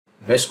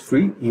best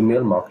free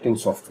email marketing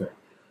software.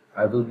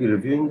 I will be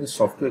reviewing this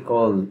software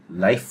called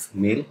Life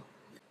Mail.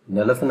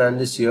 Kneller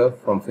Fernandes here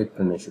from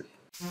Fit-Preneur-Ship.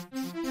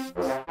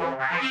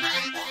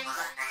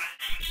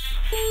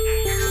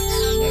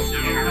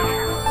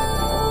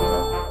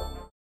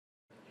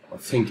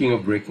 Thinking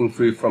of breaking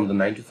free from the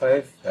 9 to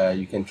 5,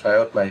 you can try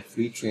out my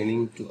free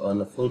training to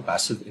earn a full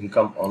passive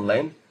income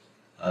online.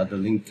 The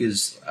link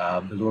is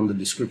below in the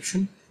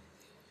description.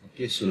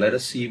 Okay, so let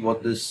us see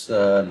what this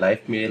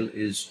Life Mail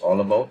is all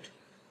about.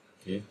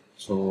 Okay,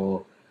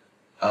 so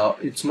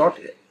it's not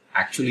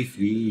actually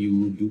free.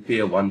 You do pay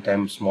a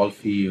one-time small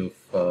fee of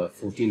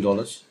 $14.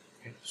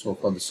 Okay, so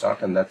for the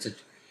start, and that's it.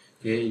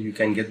 Okay, you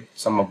can get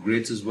some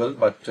upgrades as well,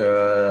 but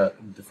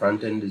the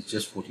front end is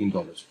just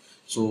 $14.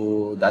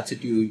 So that's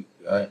it.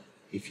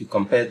 If you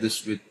compare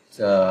this with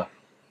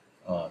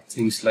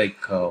things like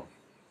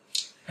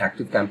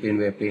Active Campaign,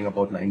 we're paying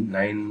about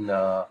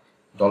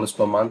 $9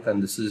 per month,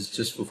 and this is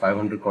just for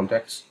 500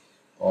 contacts.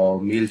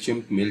 Or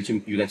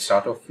MailChimp, you can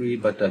start off free,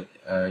 but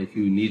if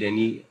you need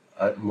any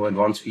more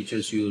advanced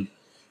features,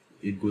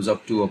 it goes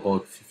up to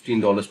about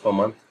 $15 per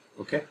month.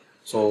 Okay,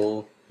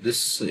 so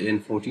this in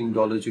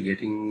 $14 you're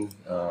getting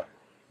the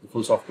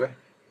full software.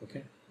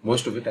 Okay,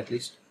 most of it at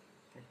least.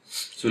 Okay.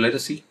 So let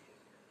us see.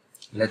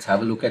 Let's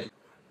have a look at it.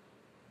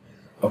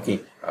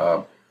 Okay,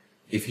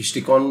 if you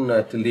stick on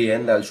till the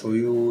end, I'll show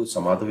you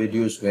some other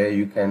videos where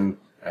you can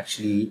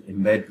actually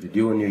embed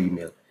video in your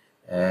email,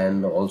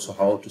 and also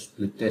how to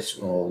split test,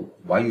 or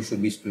why you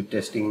should be split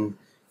testing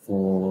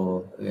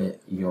for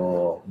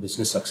your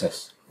business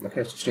success.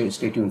 Okay, so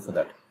stay tuned for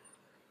that.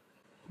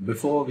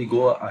 Before we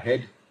go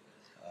ahead,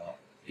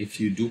 if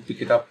you do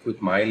pick it up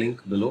with my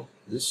link below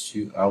this,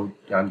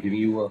 I'm giving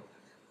you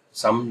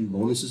some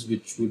bonuses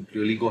which would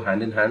really go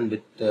hand in hand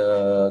with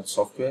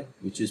software,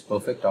 which is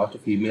perfect art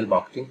of email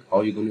marketing. How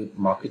you're going to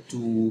market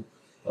to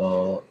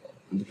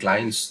the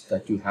clients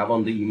that you have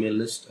on the email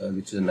list,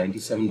 which is a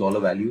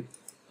 $97 value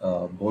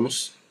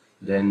bonus.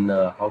 Then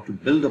how to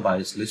build a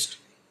buyers list,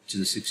 which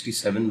is a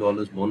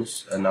 $67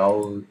 bonus. And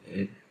now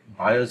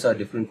buyers are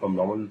different from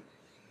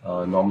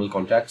normal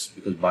contacts,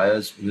 because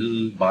buyers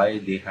will buy.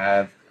 They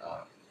have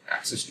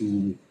access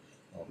to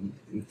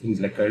things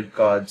like credit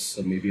cards,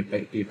 maybe a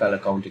PayPal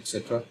account,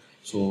 etc.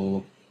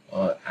 So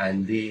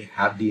and they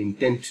have the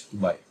intent to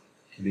buy.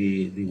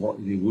 They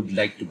would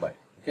like to buy.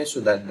 Okay, so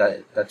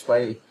that's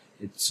why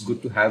it's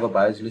good to have a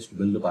buyers list,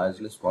 build a buyers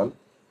list. One.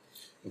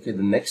 Okay,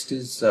 the next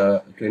is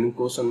a training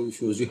course on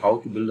shows you how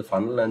to build a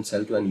funnel and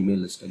sell to an email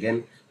list.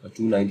 Again, a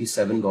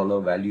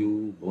 $297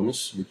 value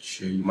bonus,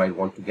 which you might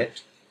want to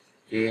get.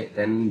 Okay,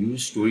 then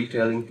use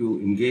storytelling to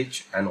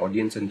engage an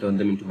audience and turn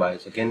them into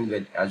buyers.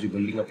 Again, as you're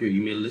building up your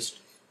email list,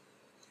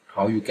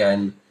 how you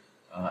can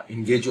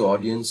engage your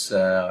audience,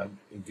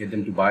 get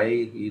them to buy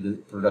the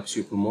products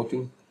you're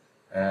promoting,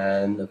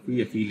 and a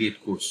free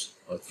affiliate course,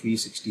 a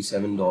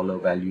 $367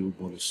 value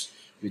bonus,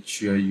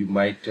 which you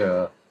might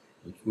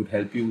which would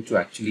help you to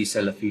actually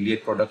sell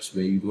affiliate products,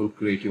 where you don't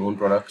create your own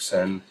products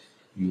and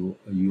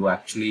you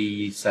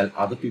actually sell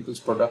other people's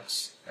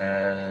products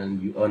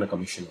and you earn a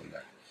commission on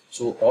that.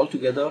 So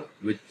altogether,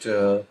 with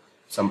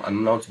some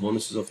unannounced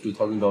bonuses of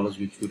 $2,000,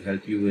 which would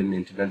help you in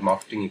internet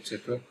marketing,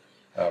 etc.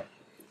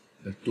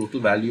 The total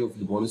value of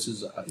the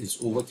bonuses is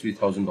over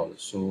 $3,000.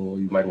 So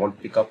you might want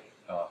to pick up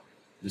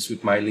this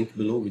with my link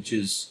below, which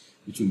will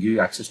give you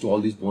access to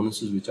all these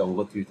bonuses, which are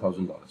over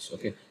 $3,000.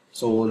 Okay,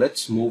 so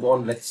let's move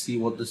on. Let's see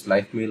what this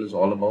Life Mail is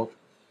all about.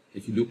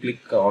 If you do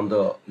click on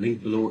the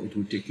link below, it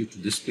will take you to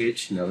this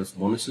page. Now there's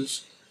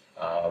bonuses,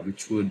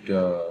 which would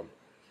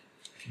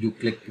if you do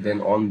click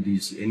then on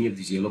any of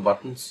these yellow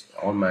buttons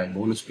on my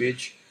bonus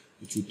page,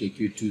 which will take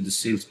you to the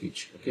sales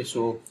page. Okay,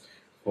 so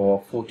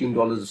for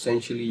 $14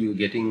 essentially you're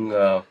getting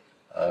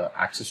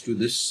access to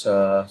this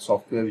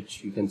software,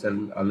 which you can sell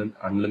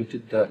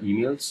unlimited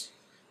emails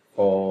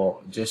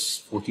for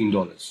just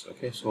 $14.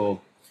 Okay, so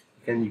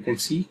you can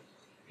see,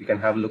 you can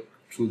have a look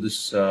through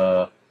this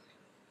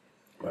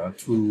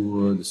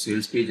through the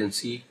sales page and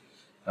see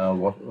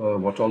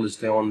what all is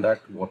there on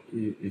that,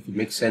 if it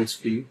makes sense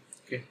for you.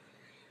 Okay,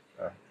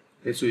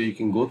 okay, so you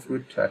can go through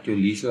it at your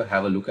leisure,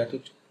 have a look at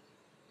it.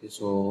 Okay,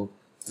 so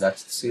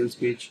that's the sales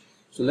page.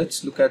 So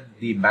let's look at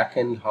the back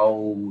end,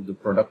 how the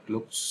product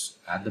looks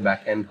at the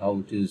back end, how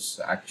it is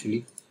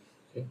actually.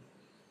 Okay,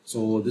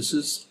 so this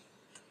is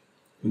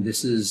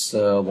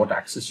what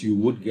access you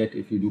would get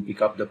if you do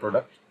pick up the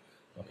product.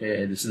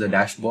 Okay, this is a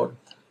dashboard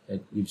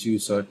that gives you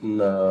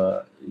certain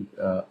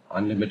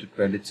unlimited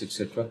credits,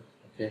 etc.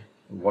 Okay,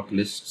 what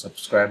lists,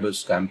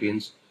 subscribers,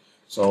 campaigns.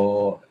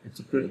 So it's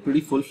a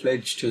pretty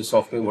full-fledged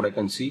software, what I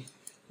can see.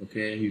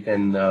 Okay, you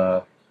can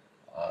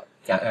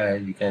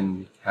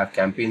have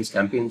campaigns.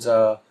 Campaigns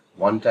are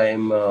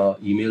one-time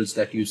emails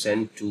that you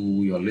send to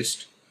your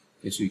list.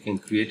 Okay, so you can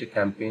create a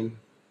campaign.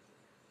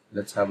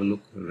 Let's have a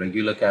look. A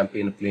regular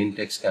campaign, a plain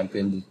text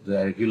campaign.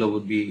 The regular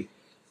would be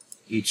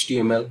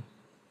HTML.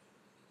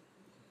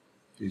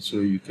 Okay, so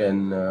you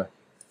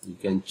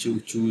can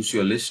choose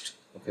your list.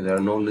 Okay, there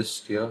are no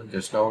lists here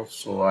just now,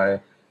 so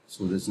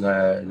there's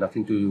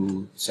nothing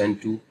to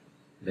send to.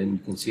 Then you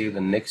can save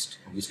the next.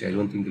 Obviously I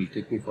don't think it will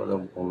take me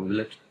further, or will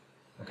it?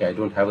 Okay, I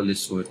don't have a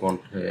list, so it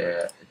won't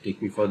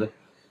take me further.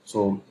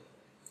 So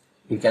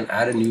you can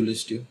add a new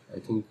list here, I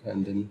think,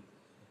 and then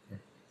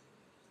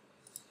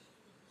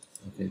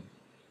okay,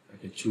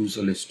 choose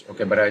a list.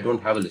 Okay, but I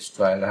don't have a list,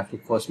 so I'll have to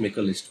first make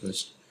a list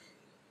first.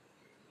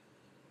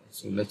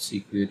 So let's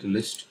see, create a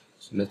list.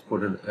 So let's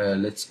put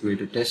let's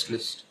create a test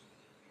list.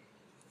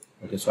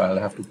 Okay, so I'll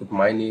have to put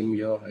my name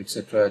here,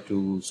 etc.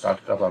 to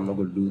start it up. I'm not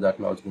going to do that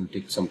now, it's going to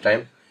take some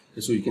time.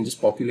 Okay, so you can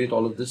just populate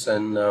all of this,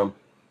 and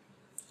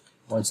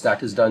once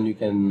that is done, you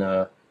can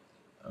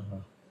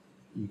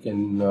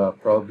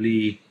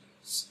probably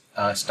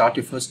start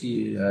your first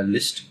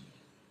list.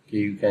 Okay,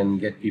 you can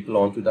get people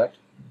onto that,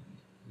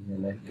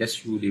 and I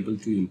guess you would be able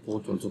to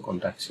import also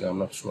contacts here. I'm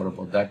not sure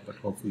about that, but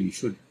hopefully you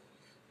should.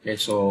 Okay,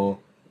 so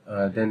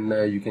then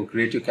you can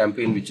create your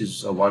campaign, which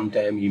is a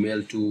one-time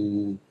email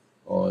to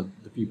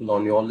the people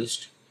on your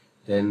list.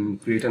 Then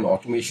create an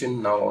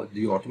automation. Now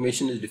the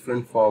automation is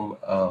different from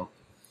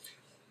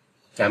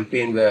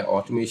campaign, where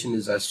automation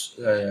is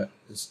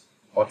is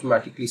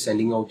automatically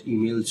sending out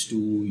emails to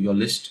your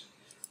list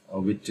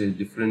with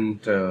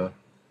different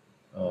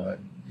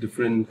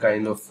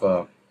kind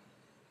of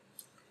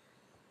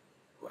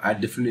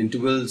at different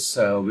intervals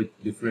with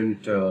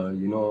different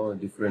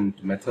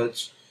different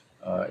methods.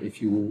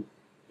 If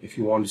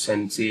you want to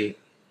send, say,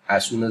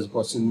 as soon as a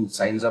person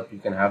signs up, you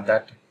can have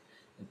that.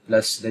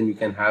 Plus then you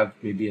can have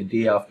maybe a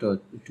day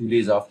after, 2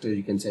 days after,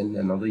 you can send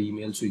another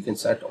email. So you can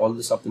set all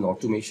this up in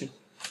automation.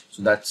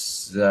 So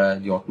that's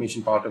the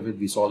automation part of it.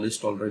 We saw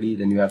list already.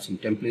 Then you have some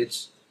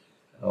templates,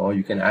 or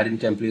you can add in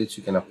templates.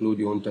 You can upload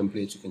your own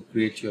templates. You can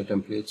create your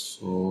templates.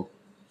 So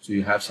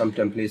you have some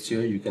templates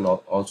here. You can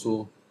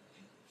also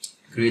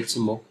create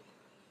some more.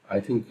 I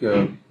think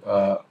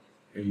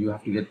you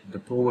have to get the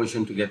pro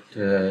version to get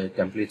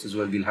templates as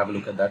well. We'll have a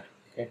look at that.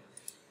 Okay,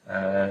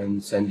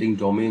 and sending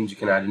domains. You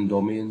can add in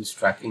domains,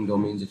 tracking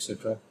domains,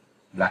 etc.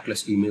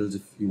 Blacklist emails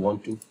if you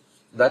want to.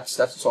 That's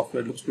the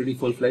software. It looks pretty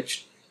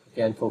full-fledged.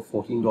 Okay, and for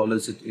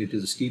 $14 it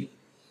is a steal.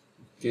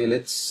 Okay,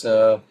 let's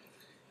have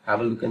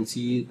a look and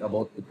see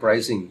about the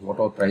pricing, what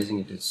all pricing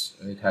it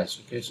has.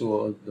 Okay,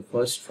 so the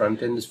first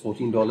front end is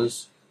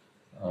 $14.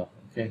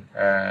 Okay,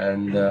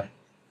 and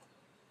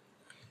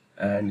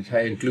it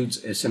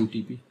includes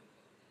SMTP.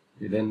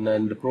 Okay, then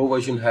the pro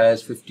version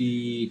has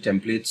 50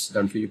 templates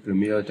done for your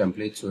Premier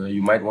templates. So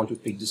you might want to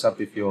pick this up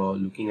if you're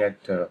looking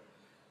at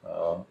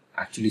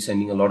actually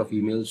sending a lot of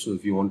emails. So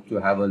if you want to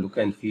have a look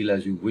and feel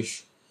as you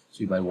wish, so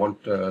you might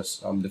want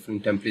some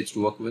different templates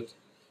to work with.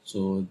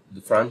 So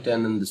the front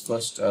end and this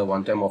first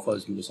one-time offer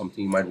is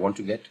something you might want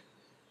to get.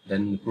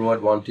 Then the Pro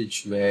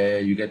Advantage,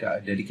 where you get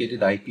a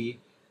dedicated IP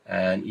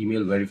and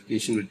email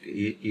verification with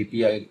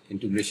API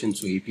integration.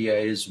 So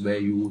API is where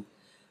you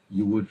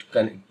would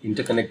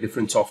interconnect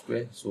different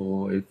software.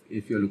 So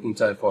if you're looking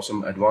for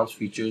some advanced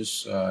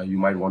features, you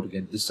might want to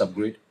get this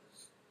upgrade.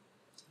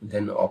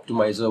 Then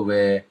Optimizer,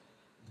 where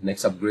the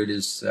next upgrade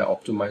is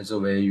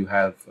Optimizer, where you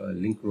have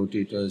link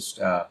rotators,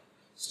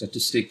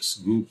 statistics,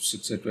 groups,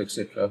 etc.,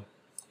 etc.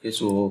 Okay,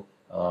 so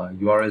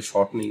URL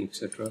shortening,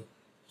 etc.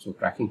 So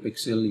tracking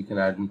pixel, you can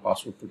add in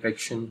password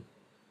protection.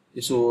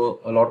 Okay, so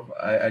a lot of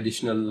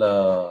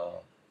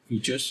additional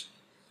features.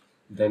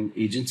 Then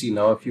agency.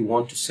 Now if you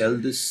want to sell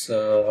this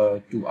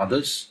to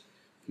others,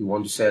 if you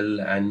want to sell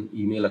an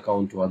email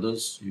account to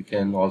others, you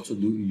can also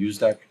use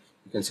that.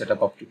 You can set up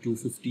to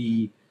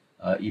 250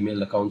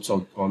 email accounts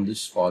on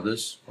this for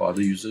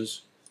other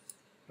users.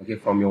 Okay,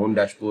 from your own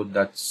dashboard.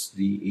 That's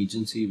the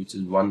agency, which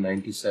is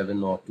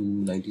 $197 or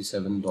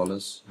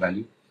 $297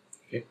 value.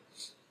 Okay,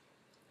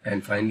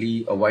 and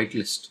finally a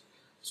whitelist.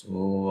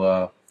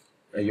 So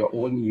your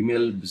own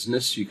email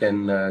business you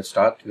can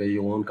start, where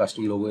your own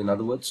custom logo. In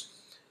other words,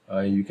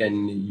 you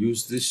can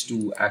use this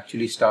to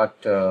actually start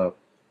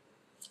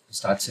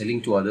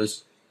selling to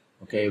others.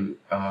 Okay,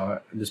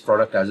 this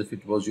product as if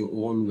it was your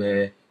own,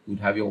 where you'd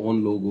have your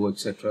own logo,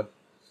 etc.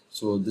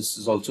 So this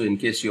is also in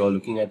case you are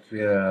looking at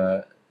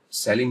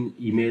selling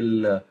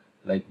email,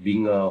 like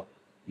being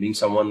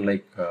someone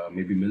like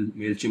maybe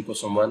MailChimp or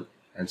someone,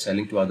 and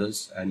selling to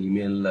others an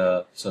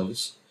email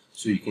service.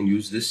 So you can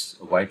use this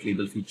white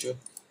label feature,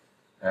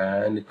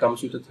 and it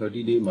comes with a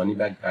 30-day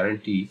money-back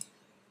guarantee.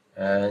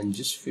 And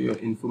just for your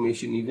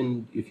information,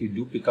 even if you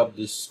do pick up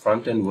this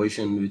front-end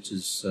version, which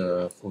is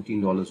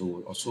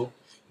 $14 or so,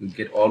 you'll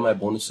get all my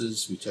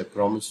bonuses, which I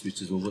promised,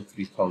 which is over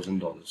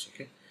 $3,000.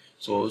 Okay,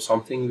 so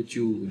something which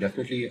you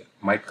definitely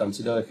might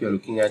consider if you're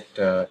looking at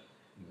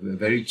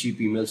very cheap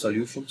email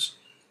solutions.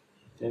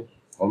 Okay,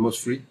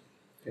 almost free.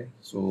 Okay,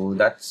 so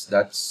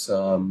that's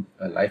a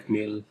live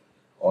mail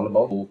all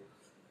about. So,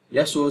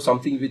 yeah, so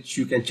something which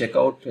you can check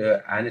out,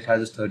 and it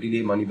has a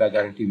 30-day money-back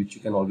guarantee, which you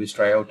can always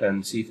try out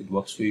and see if it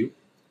works for you.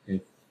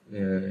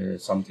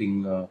 If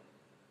something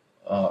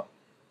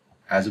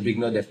as a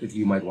beginner, definitely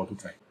you might want to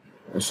try.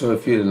 So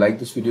if you like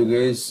this video,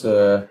 guys,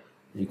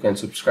 you can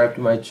subscribe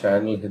to my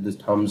channel, hit the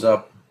thumbs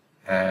up,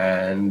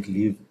 and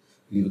leave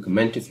a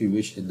comment if you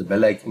wish. Hit the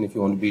bell icon if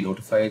you want to be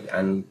notified.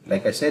 And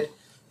like I said,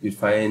 you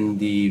find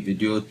the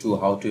video to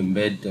how to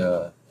embed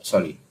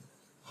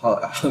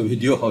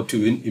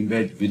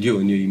embed video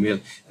in your email,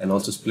 and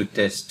also split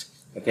test.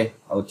 Okay,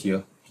 out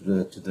here to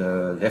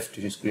the left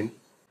of your screen.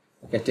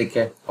 Okay, take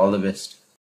care, all the best.